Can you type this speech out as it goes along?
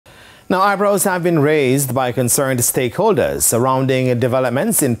Now, eyebrows have been raised by concerned stakeholders surrounding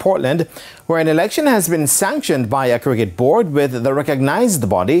developments in Portland, where an election has been sanctioned by a cricket board with the recognized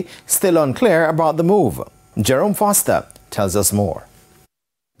body still unclear about the move. Jerome Foster tells us more.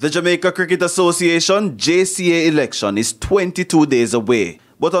 The Jamaica Cricket Association JCA election is 22 days away.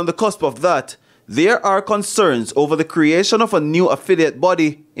 But on the cusp of that, there are concerns over the creation of a new affiliate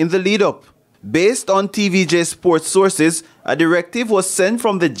body in the lead-up. Based on TVJ Sports sources, a directive was sent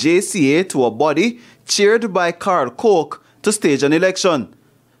from the JCA to a body chaired by Carl Koch to stage an election.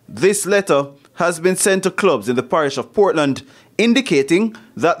 This letter has been sent to clubs in the parish of Portland, indicating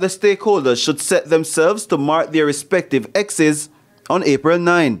that the stakeholders should set themselves to mark their respective X's on April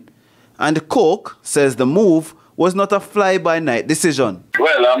 9. And Koch says the move was not a fly-by-night decision.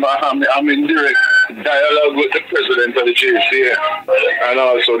 Well, I'm in direct dialogue with the president of the JCA and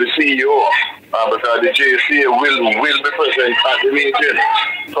also the CEO, because the JCA will be present at the meeting.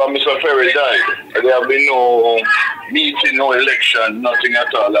 From Mr. Perry died, there have been no meeting, no election, nothing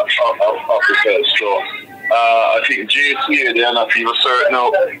at all of officers. So I think JCA, they are not even certain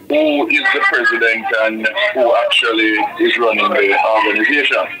of who is the president and who actually is running the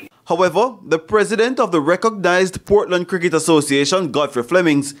organization. However, the president of the recognized Portland Cricket Association, Godfrey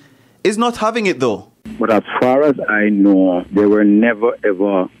Flemings, is not having it though. But as far as I know, they were never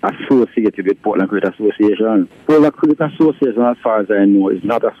ever associated with Portland Cricket Association. Portland Cricket Association, as far as I know, is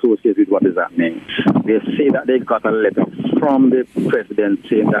not associated with what is happening. They say that they got a letter from the president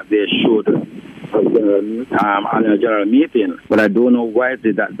saying that they should annual general meeting, but I don't know why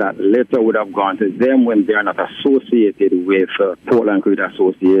that letter would have gone to them when they are not associated with Portland Cricket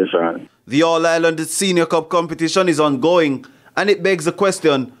Association. The All-Ireland Senior Cup competition is ongoing, and it begs the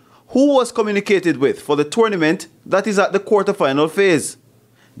question, who was communicated with for the tournament that is at the quarter-final phase?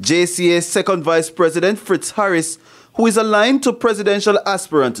 JCA's second Vice President Fritz Harris, who is aligned to presidential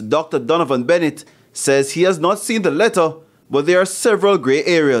aspirant Dr. Donovan Bennett, says he has not seen the letter, but there are several grey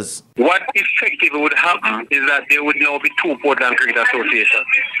areas. What effectively would happen is that there would now be two Portland Cricket Associations,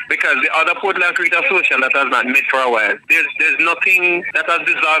 because the other Portland Cricket Association that has not met for a while, there's nothing that has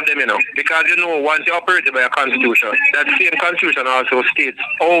dissolved them, because once you're operated by a constitution, that same constitution also states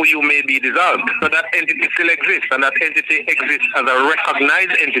how you may be dissolved. So that entity still exists, and that entity exists as a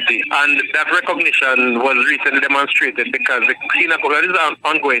recognized entity, and that recognition was recently demonstrated because the senior cup that is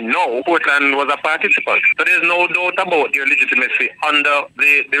ongoing now, Portland was a participant. So there's no doubt about their legitimacy under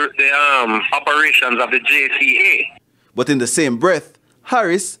the operations of the JCA. But in the same breath,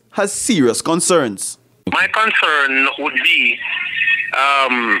 Harris has serious concerns. My concern would be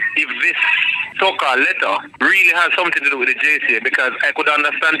if this so-called letter really has something to do with the JCA, because I could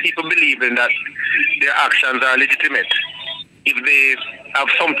understand people believing that their actions are legitimate if they have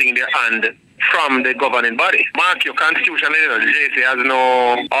something in their hand from the governing body. Mark your constitution, the JCA has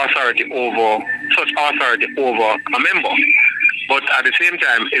no authority over a member. But at the same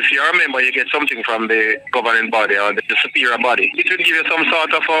time, if you're a member, you get something from the governing body or the superior body. It will give you some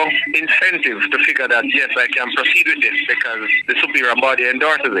sort of incentive to figure that, yes, I can proceed with this because the superior body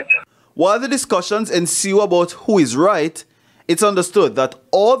endorses it. While the discussions ensue about who is right, it's understood that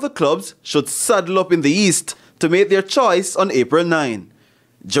all the clubs should saddle up in the East to make their choice on April 9.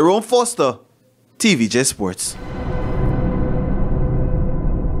 Jerome Foster, TVJ Sports.